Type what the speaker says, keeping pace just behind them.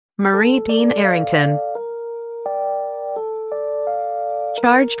Marie Dean Arrington.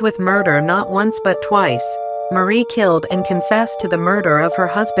 Charged with murder not once but twice, Marie killed and confessed to the murder of her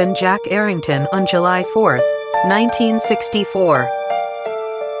husband Jack Arrington on July 4, 1964.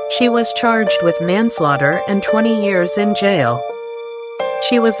 She was charged with manslaughter and 20 years in jail.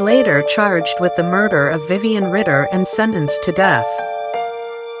 She was later charged with the murder of Vivian Ritter and sentenced to death.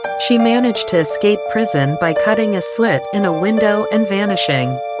 She managed to escape prison by cutting a slit in a window and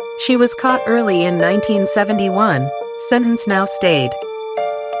vanishing. She was caught early in 1971, sentence now stayed.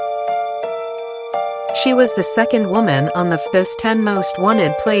 She was the second woman on the FBI's 10 Most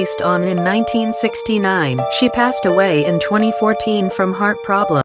Wanted placed on in 1969. She passed away in 2014 from heart problems.